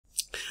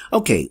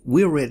Okay,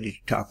 we're ready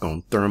to talk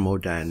on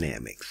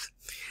thermodynamics.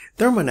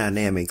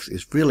 Thermodynamics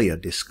is really a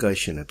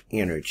discussion of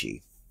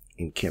energy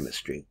in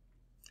chemistry.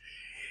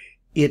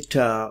 It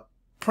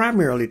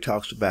primarily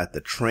talks about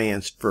the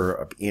transfer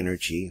of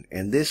energy,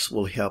 and this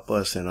will help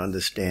us in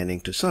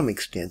understanding to some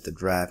extent the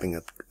driving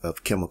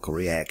of chemical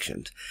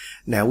reactions.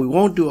 Now, we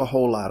won't do a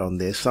whole lot on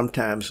this.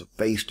 Sometimes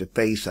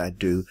face-to-face I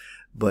do,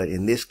 but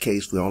in this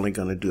case we're only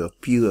going to do a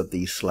few of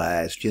these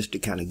slides just to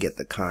kind of get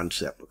the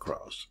concept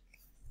across.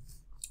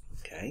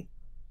 Okay.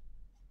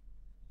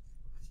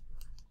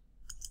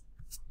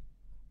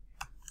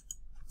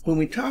 When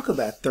we talk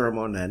about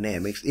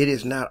thermodynamics, it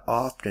is not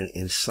often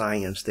in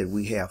science that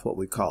we have what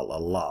we call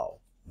a law.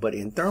 But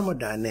in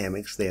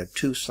thermodynamics, there are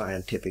two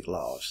scientific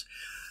laws.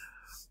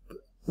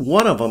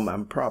 One of them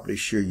I'm probably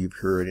sure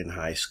you've heard in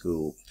high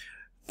school.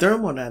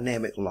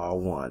 Thermodynamic law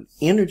 1,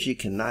 energy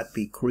cannot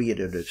be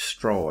created or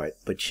destroyed,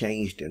 but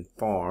changed in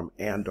form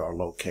and or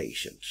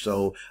location.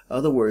 So,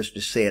 other words,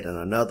 to say it in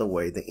another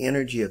way, the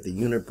energy of the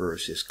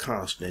universe is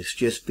constant. It's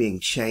just being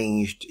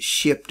changed,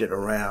 shifted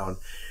around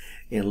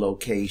in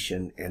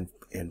location and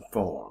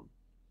form.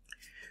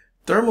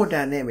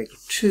 Thermodynamic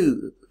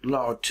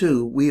law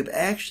 2, we have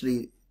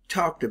actually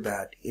talked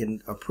about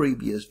in a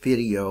previous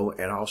video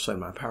and also in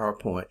my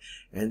PowerPoint,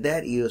 and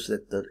that is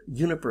that the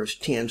universe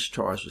tends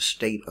towards a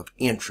state of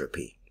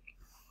entropy.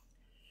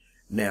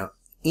 Now,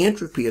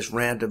 entropy is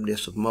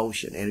randomness of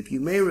motion, and if you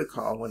may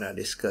recall when I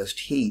discussed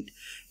heat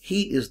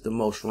is the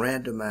most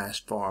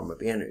randomized form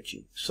of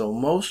energy. So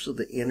most of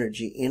the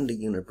energy in the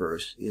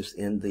universe is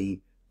in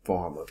the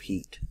form of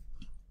heat.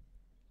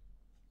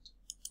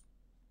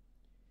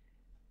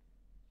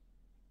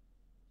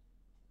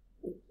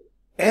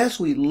 As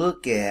we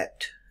look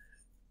at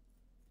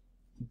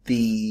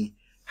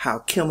how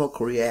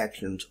chemical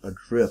reactions are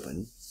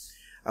driven,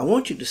 I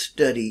want you to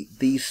study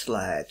these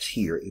slides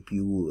here, if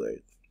you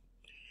would.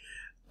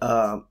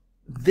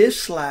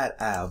 This slide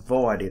I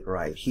avoided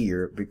right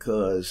here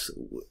because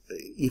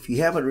if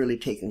you haven't really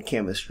taken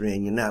chemistry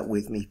and you're not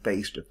with me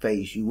face to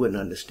face, you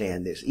wouldn't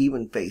understand this.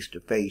 Even face to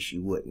face,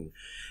 you wouldn't.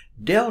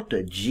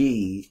 Delta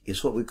G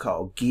is what we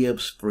call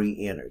Gibbs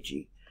free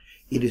energy.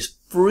 It is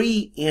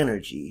free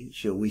energy,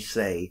 shall we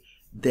say,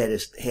 that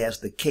has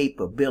the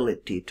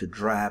capability to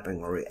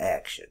driving a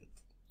reaction.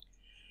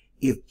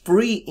 If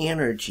free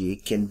energy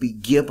can be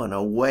given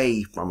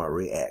away from a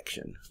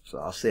reaction, so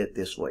I'll say it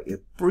this way,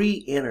 if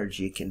free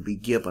energy can be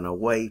given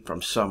away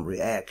from some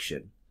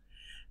reaction,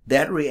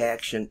 that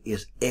reaction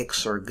is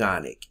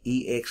exergonic,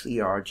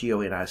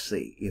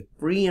 E-X-E-R-G-O-N-I-C. If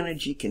free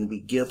energy can be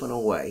given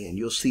away, and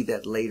you'll see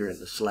that later in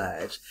the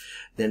slides,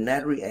 then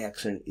that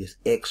reaction is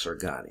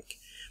exergonic.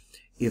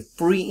 If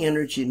free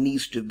energy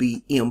needs to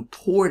be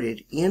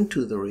imported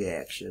into the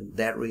reaction,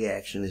 that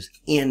reaction is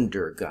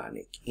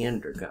endergonic.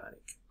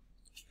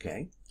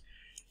 Okay?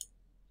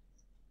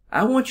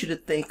 I want you to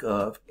think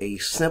of a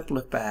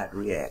simplified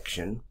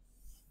reaction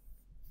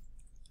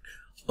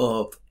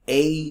of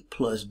A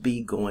plus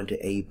B going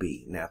to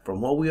AB. Now,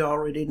 from what we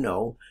already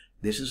know,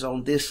 this is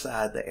on this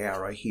side of the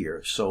arrow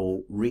here.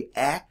 So,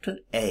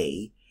 reactant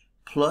A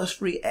plus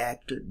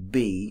reactant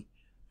B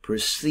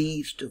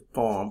proceeds to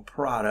form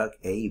product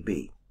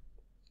AB.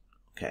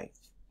 Okay.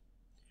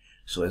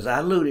 So as I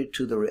alluded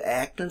to, the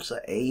reactants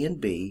are A and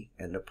B,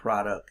 and the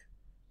product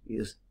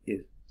is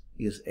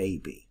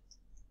AB.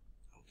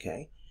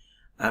 Okay.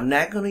 I'm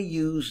not going to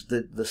use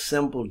the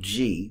symbol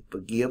G for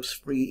Gibbs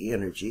free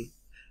energy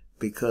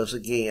because,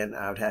 again,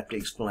 I would have to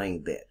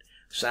explain that.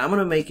 So I'm going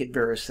to make it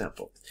very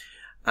simple.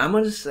 I'm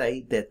going to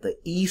say that the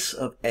east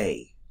of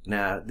A,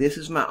 now this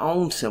is my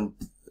own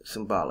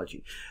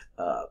symbology.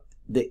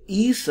 The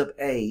east of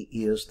A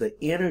is the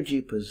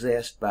energy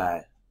possessed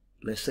by,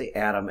 let's say,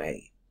 atom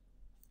A.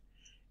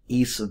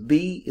 E sub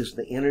B is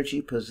the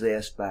energy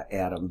possessed by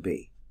atom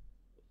B.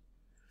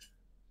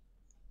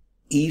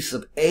 E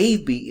sub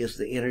AB is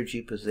the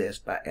energy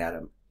possessed by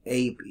atom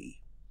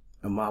AB,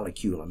 a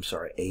molecule,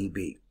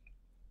 AB.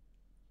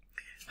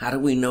 How do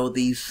we know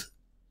these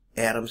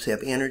atoms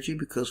have energy?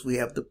 Because we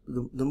have the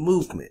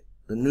movement,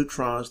 the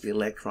neutrons, the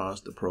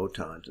electrons, the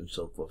protons, and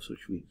so forth,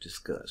 which we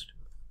discussed.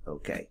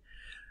 Okay.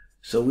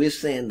 So we're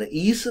saying the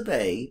E sub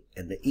A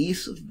and the E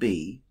sub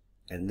B,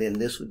 and then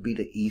this would be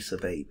the E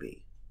sub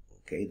AB.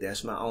 Okay,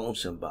 that's my own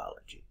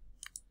symbology.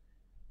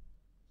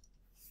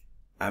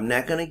 I'm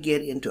not going to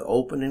get into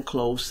open and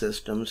closed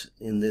systems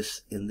in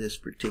this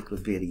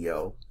particular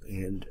video,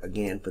 and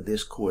again for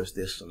this course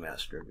this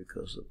semester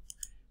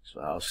so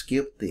I'll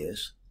skip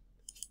this.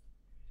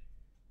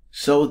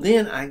 So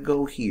then I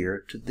go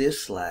here to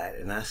this slide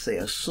and I say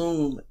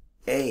assume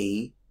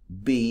A,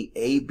 B,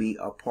 AB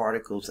are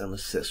particles in a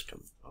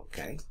system.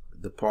 Okay.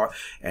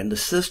 And the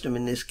system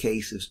in this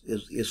case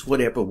is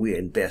whatever we're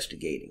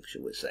investigating,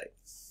 should we say.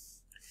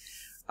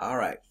 All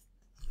right.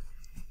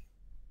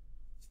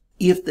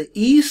 If the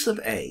E sub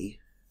A,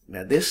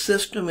 now this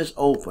system is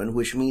open,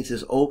 which means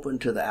it's open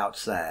to the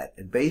outside.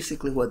 And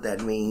basically what that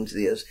means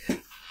is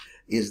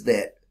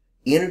that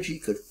energy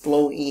could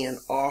flow in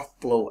or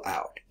flow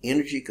out.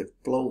 Energy could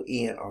flow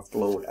in or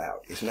flow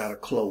out. It's not a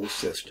closed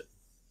system.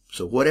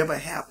 So whatever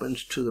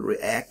happens to the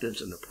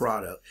reactants and the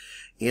product,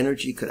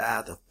 energy could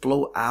either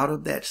flow out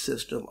of that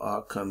system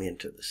or come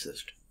into the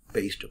system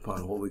based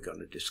upon what we're going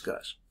to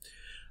discuss.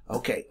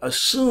 Okay,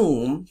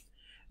 assume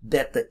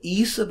that the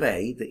E sub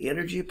A, the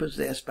energy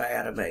possessed by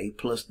atom A,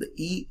 plus the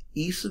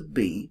E sub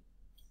B,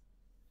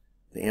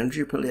 the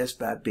energy possessed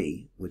by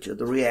B, which are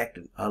the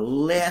reactant, are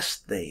less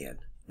than,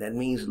 that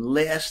means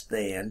less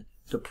than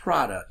the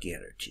product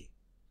energy.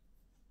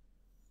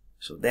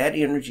 So that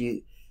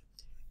energy,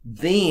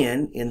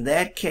 then in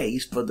that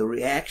case, for the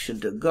reaction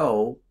to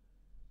go,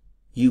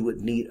 you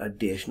would need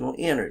additional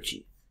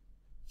energy.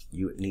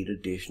 You would need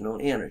additional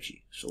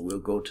energy. So we'll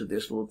go to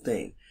this little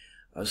thing.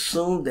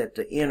 Assume that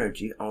the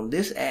energy on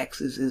this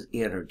axis is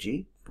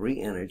energy,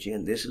 free energy,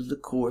 and this is the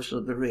course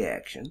of the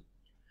reaction.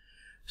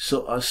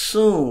 So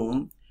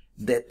assume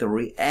that the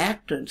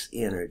reactant's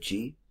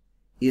energy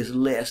is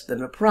less than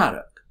the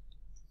product.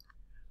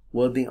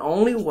 Well, the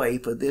only way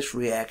for this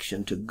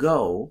reaction to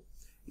go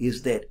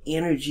is that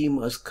energy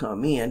must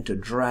come in to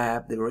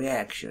drive the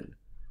reaction.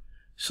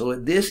 So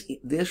this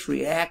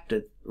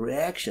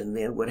reaction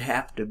then would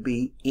have to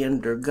be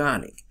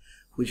endergonic,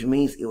 which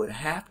means it would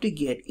have to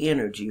get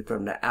energy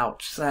from the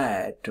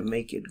outside to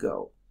make it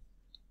go.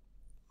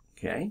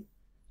 Okay?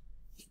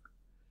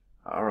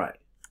 All right.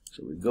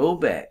 So we go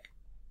back.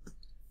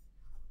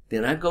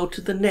 Then I go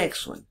to the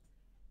next one.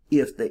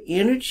 If the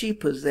energy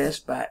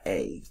possessed by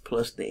A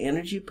plus the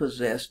energy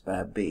possessed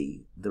by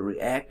B, the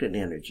reactant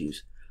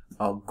energies,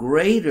 are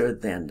greater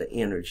than the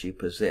energy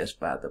possessed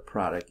by the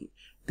product,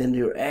 then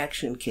the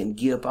reaction can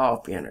give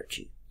off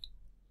energy.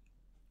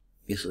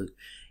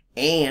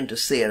 And to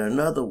say it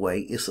another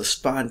way, it's a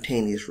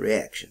spontaneous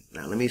reaction.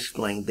 Now let me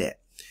explain that.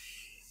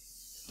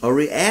 A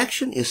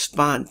reaction is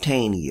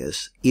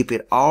spontaneous if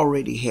it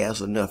already has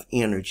enough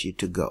energy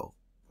to go.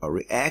 A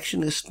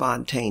reaction is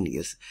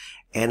spontaneous,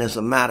 and as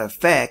a matter of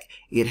fact,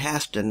 it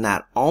has to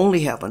not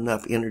only have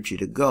enough energy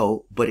to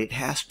go, but it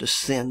has to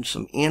send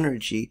some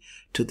energy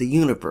to the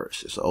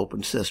universe. It's an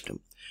open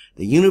system.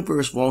 The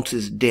universe wants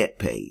its debt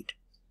paid.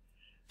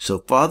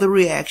 So for the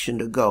reaction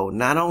to go,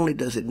 not only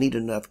does it need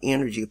enough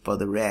energy for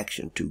the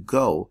reaction to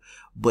go,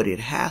 but it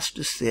has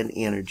to send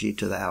energy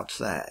to the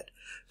outside.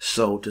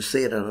 So to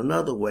say it in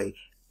another way,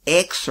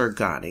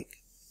 exergonic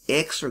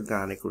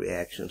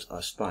reactions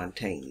are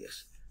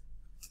spontaneous.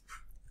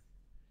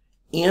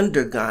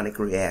 Endergonic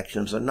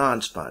reactions are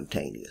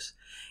non-spontaneous.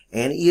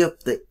 And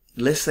if the,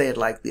 let's say it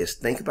like this,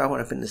 think about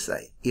what I'm going to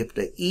say. If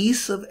the E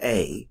sub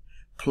A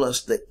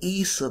plus the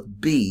E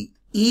sub B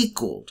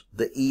equaled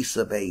the E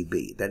sub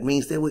AB, that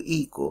means they were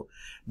equal,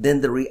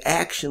 then the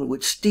reaction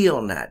would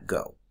still not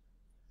go.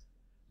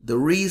 The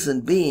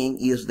reason being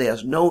is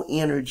there's no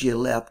energy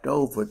left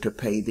over to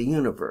pay the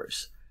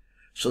universe.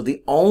 So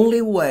the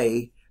only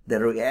way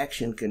that a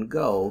reaction can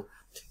go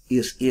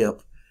is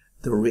if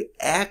the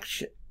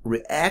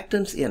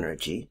reactant's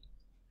energy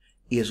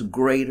is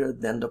greater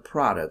than the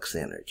product's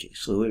energy.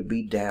 So it would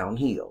be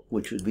downhill,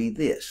 which would be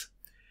this.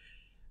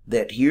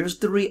 That here's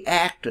the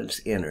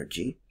reactant's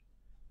energy,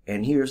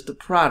 and here's the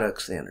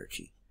product's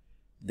energy.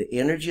 The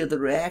energy of the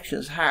reaction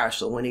is higher,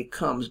 so when it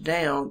comes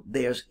down,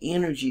 there's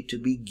energy to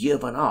be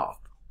given off.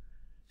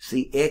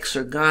 See,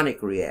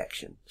 exergonic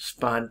reaction,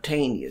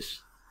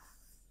 spontaneous.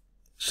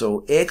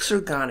 So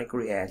exergonic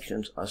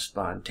reactions are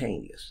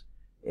spontaneous.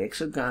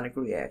 Exergonic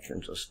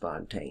reactions are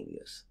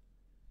spontaneous.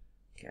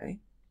 Okay?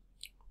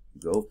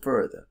 Go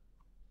further.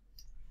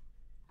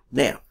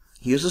 Now,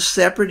 here's a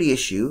separate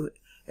issue,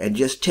 and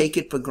just take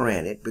it for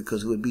granted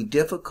because it would be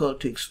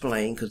difficult to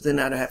explain, because then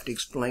I'd have to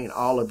explain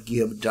all of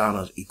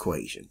Gibbs-Donna's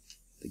equation,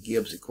 the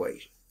Gibbs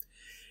equation.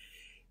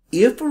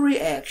 If a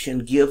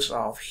reaction gives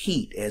off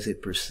heat as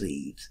it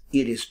proceeds,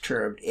 it is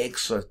termed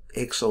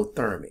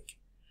exothermic.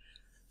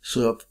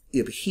 So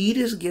if heat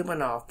is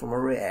given off from a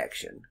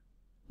reaction,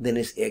 then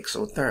it's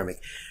exothermic.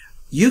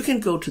 You can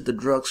go to the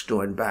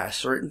drugstore and buy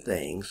certain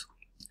things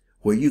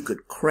where you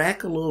could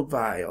crack a little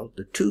vial,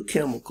 the two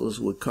chemicals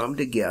would come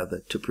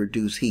together to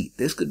produce heat.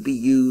 This could be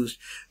used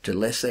to,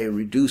 let's say,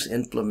 reduce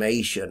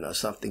inflammation or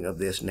something of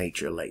this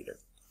nature later.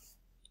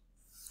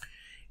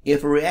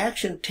 If a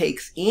reaction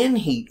takes in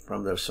heat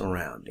from the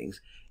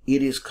surroundings,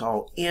 it is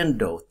called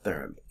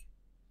endothermic.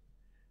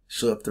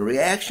 So if the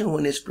reaction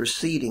when it's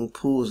proceeding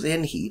pulls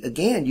in heat,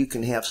 again, you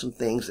can have some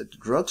things at the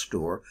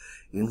drugstore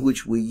in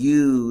which we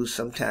use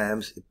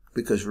sometimes,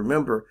 because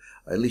remember,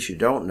 at least you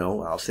don't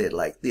know, I'll say it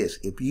like this.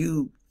 If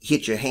you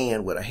hit your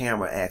hand with a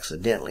hammer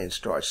accidentally and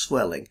start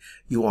swelling,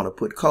 you want to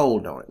put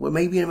cold on it. Well,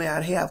 maybe you may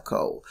not have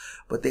cold,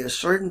 but there are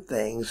certain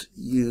things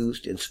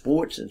used in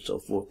sports and so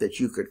forth that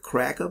you could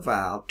crack a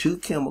vial, two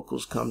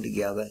chemicals come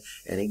together,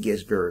 and it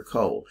gets very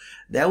cold.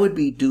 That would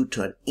be due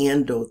to an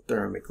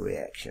endothermic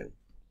reaction.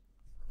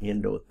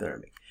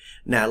 Endothermic.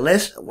 Now,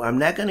 I'm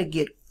not going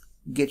to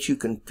get you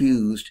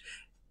confused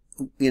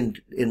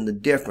in the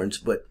difference,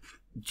 but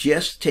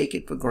just take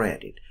it for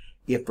granted.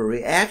 If a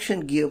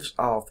reaction gives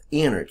off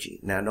energy,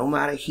 now no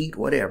matter heat,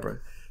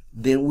 whatever,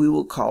 then we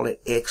will call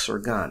it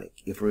exergonic.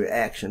 If a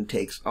reaction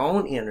takes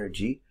on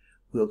energy,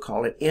 we'll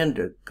call it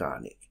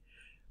endergonic.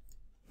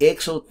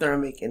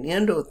 Exothermic and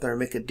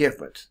endothermic are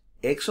different.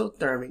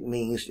 Exothermic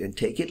means, and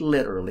take it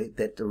literally,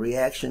 that the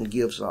reaction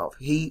gives off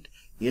heat.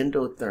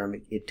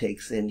 Endothermic, it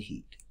takes in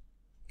heat.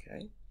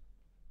 Okay.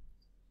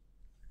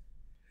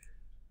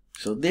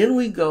 So then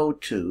we go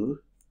to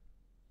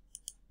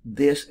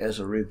this as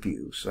a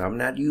review. So I'm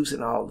not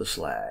using all the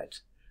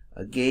slides.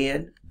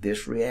 Again,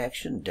 this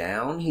reaction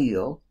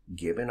downhill,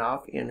 giving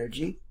off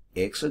energy,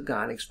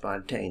 exergonic,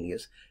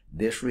 spontaneous.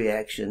 This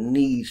reaction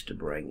needs to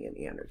bring in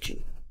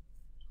energy.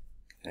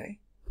 Okay.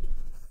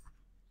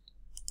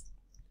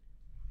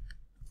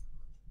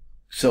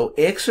 So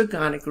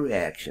exergonic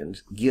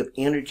reactions give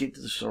energy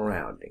to the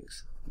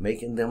surroundings,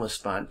 making them a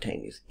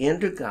spontaneous.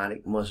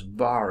 Endergonic must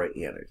borrow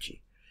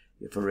energy.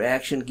 If a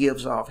reaction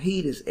gives off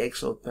heat, it's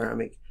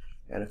exothermic,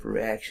 and if a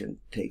reaction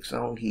takes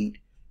on heat,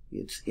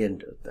 it's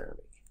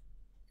endothermic.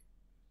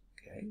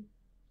 Okay.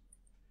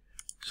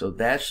 So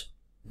that's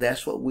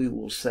what we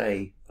will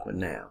say for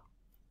now.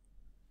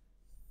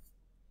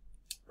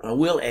 I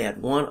will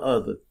add one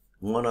other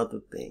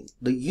thing.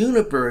 The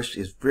universe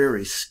is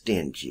very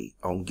stingy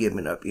on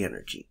giving up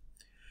energy.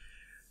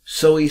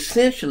 So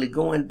essentially,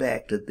 going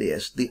back to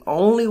this, the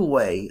only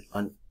way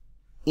an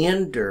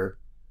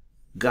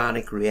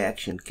endergonic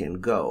reaction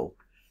can go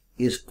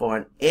is for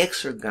an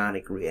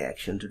exergonic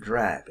reaction to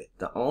drive it.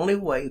 The only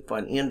way for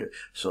an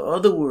so in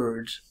other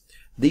words,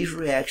 these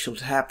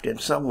reactions have to in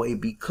some way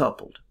be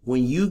coupled.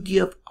 When you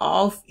give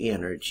off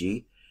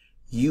energy,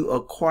 you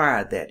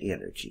acquire that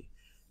energy.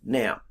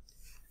 Now,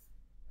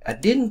 I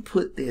didn't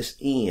put this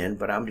in,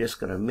 but I'm just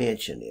going to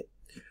mention it.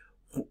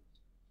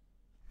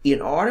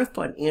 In order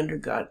for an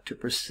endergonic to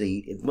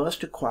proceed, it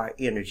must acquire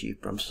energy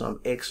from some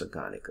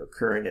exergonic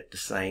occurring at the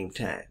same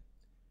time.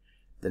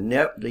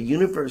 The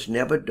universe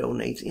never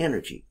donates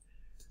energy.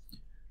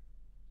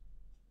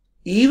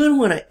 Even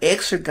when an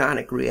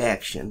exergonic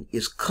reaction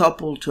is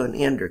coupled to an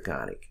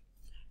endergonic,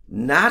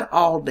 not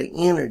all the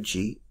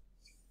energy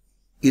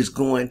is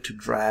going to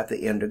drive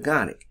the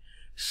endergonic.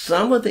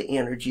 Some of the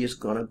energy is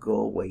going to go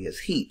away as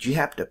heat. You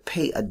have to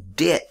pay a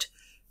debt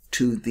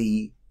to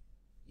the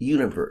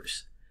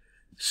universe.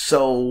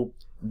 So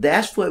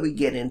that's where we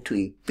get into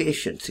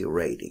efficiency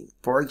rating.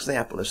 For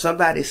example, if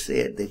somebody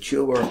said that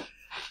your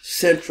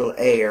central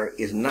air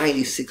is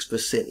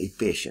 96%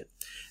 efficient,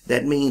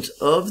 that means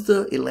of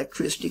the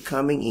electricity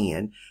coming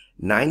in,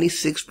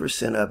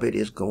 96% of it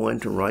is going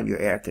to run your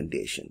air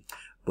condition,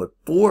 but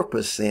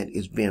 4%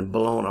 is being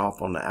blown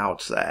off on the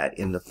outside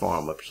in the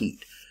form of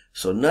heat.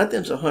 So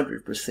nothing's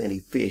 100%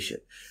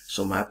 efficient.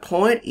 So my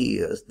point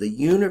is the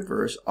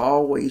universe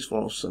always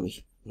wants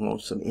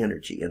some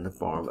energy in the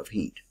form of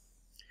heat.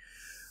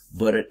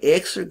 But an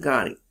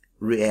exergonic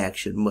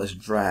reaction must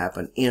drive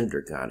an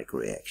endergonic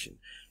reaction.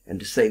 And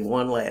to say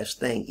one last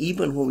thing,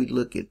 even when we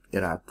look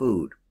at our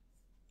food,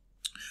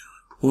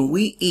 when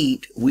we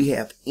eat, we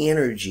have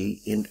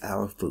energy in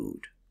our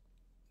food.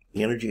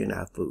 Energy in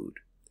our food.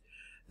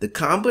 The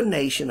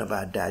combination of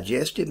our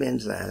digestive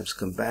enzymes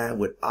combined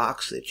with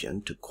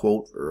oxygen, to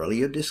quote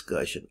earlier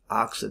discussion,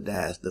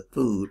 oxidize the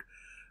food,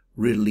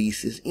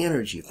 releases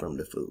energy from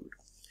the food.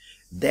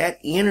 That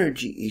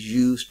energy is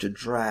used to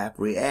drive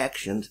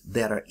reactions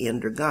that are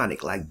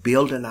endergonic, like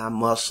building our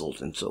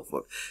muscles and so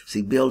forth.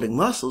 See, building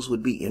muscles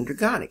would be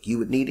endergonic. You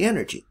would need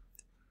energy.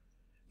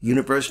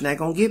 Universe not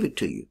going to give it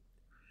to you.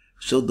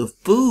 So the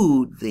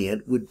food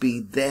then would be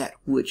that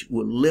which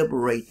will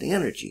liberate the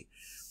energy.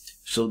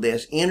 So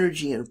there's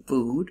energy in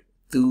food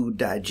through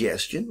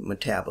digestion,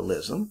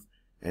 metabolism,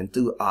 and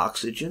through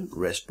oxygen,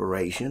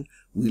 respiration.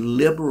 We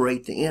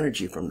liberate the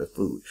energy from the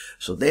food.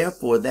 So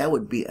therefore, that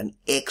would be an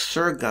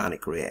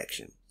exergonic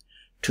reaction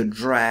to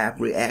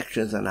drive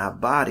reactions in our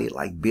body,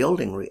 like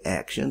building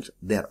reactions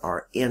that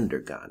are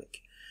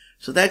endergonic.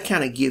 So that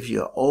kind of gives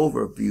you an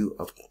overview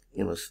of,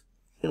 in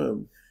a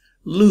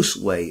loose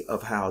way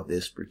of how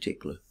this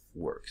particular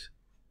works.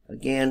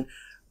 Again,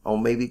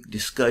 on maybe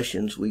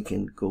discussions, we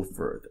can go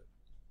further.